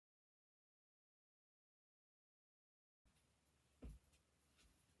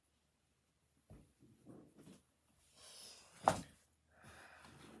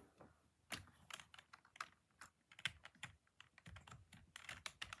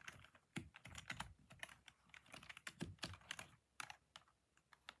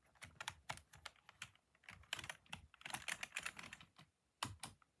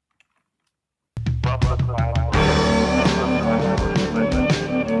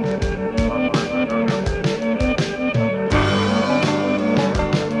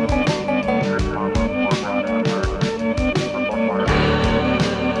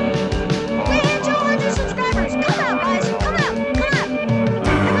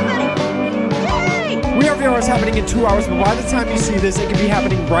VR is happening in 2 hours, but by the time you see this, it could be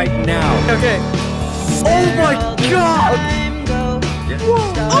happening right now. Okay. Oh my god!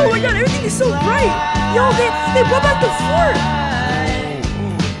 Whoa! Oh my god, everything is so bright! Yo, they brought back the fort!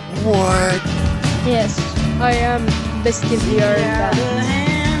 What? Yes, I am Biscuit VR.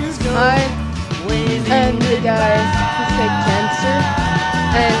 I am the guy who faked cancer,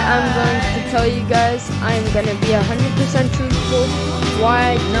 and I'm going to tell you guys I'm gonna be 100% truthful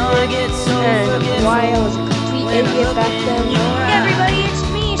why I did it and why I was a complete idiot back then. Hey everybody, it's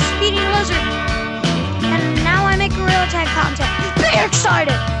me, Speedy Lizard, and now I make Gorilla Tag content. Be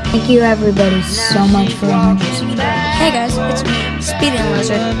excited! Thank you everybody so much for 100 subscribers. Hey guys, it's me, Speedy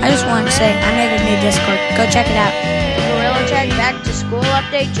Lizard. I just wanted to say I made a new Discord. Go check it out. The Gorilla Tag Back to School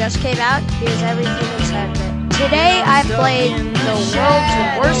update just came out. Here's everything inside of it. Today I played the world's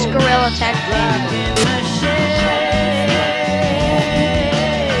worst Gorilla Tag game.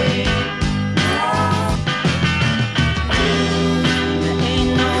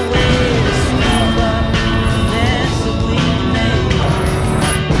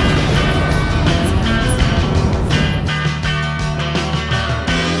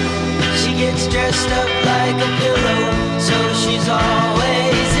 Gets dressed up like a pillow, so she's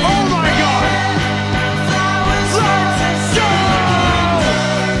always in. Oh my god! Let's go!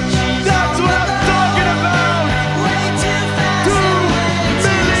 That's what I'm talking about!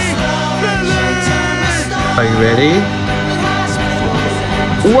 Are you ready?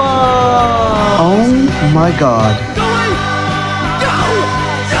 Whoa! Oh my god.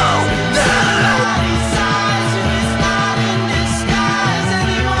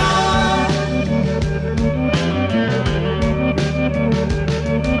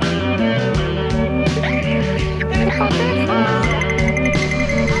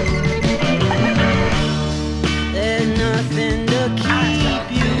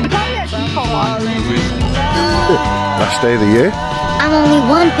 Last day of the year? I'm only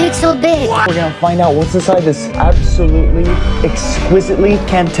 1 pixel big. We're gonna find out what's inside this absolutely, exquisitely,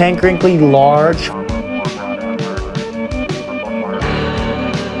 cantankeringly large